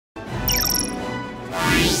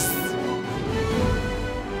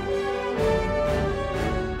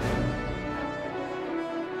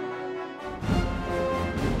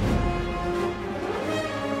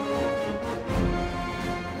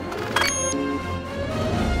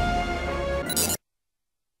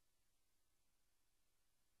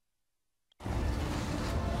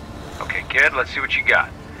kid. Let's see what you got.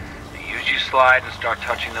 Now use your slide and start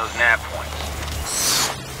touching those nav points.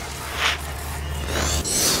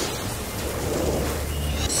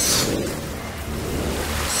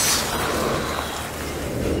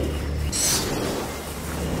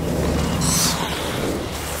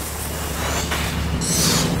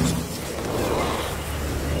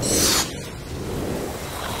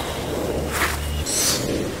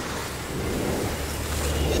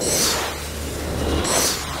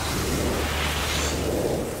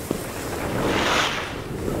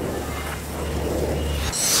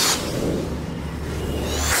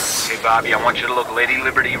 Bobby, I want you to look Lady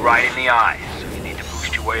Liberty right in the eyes, so you need to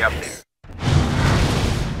boost your way up there.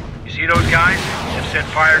 You see those guys? They've set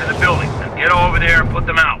fire to the building. Now get over there and put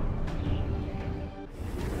them out.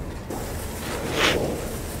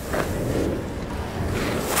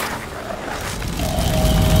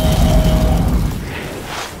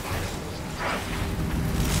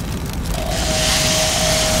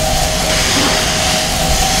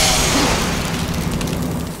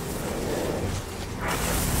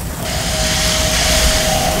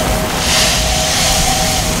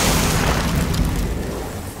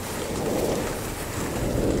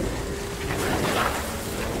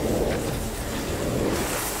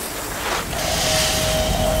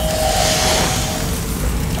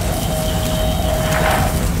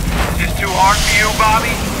 Bobby?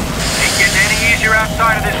 Ain't getting any easier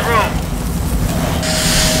outside of this room.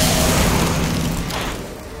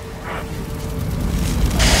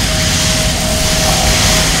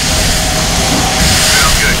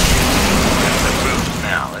 Real good. That's the boost.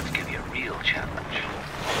 Now, let's give you a real challenge.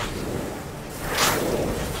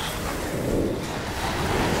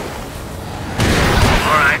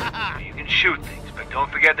 Alright, you can shoot things, but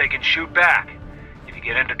don't forget they can shoot back. If you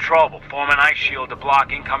get into trouble, form an ice shield to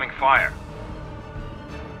block incoming fire.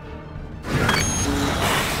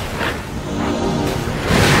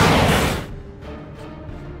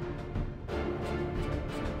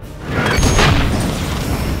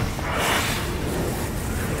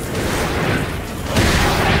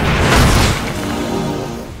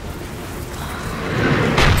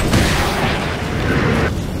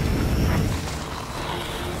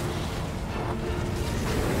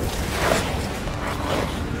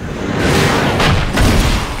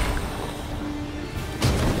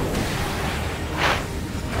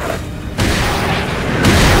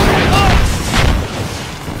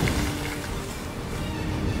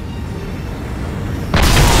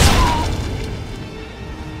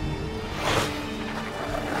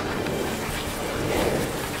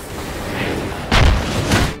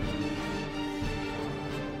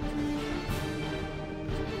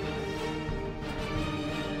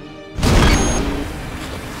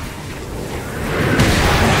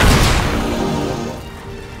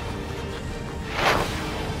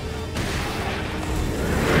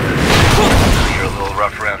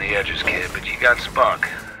 Edges, kid, but you got spunk,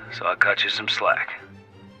 so I'll cut you some slack.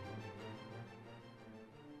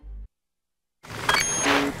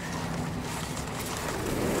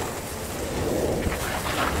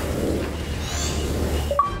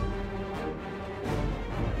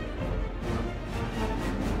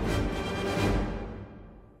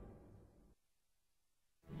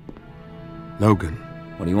 Logan.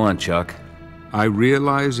 What do you want, Chuck? I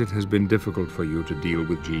realize it has been difficult for you to deal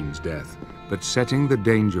with Jean's death, but setting the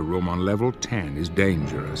danger room on level 10 is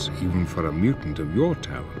dangerous, even for a mutant of your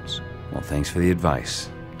talents. Well, thanks for the advice.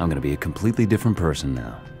 I'm gonna be a completely different person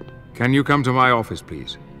now. Can you come to my office,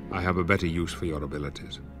 please? I have a better use for your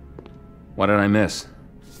abilities. What did I miss?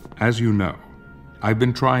 As you know, I've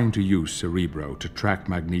been trying to use Cerebro to track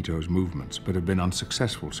Magneto's movements, but have been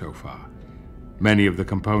unsuccessful so far. Many of the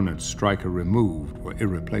components Stryker removed were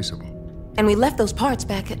irreplaceable. And we left those parts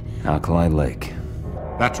back at... Alkali Lake.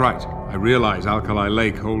 That's right. I realize Alkali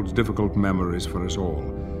Lake holds difficult memories for us all,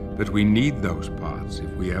 but we need those parts if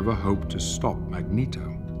we ever hope to stop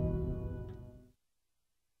Magneto.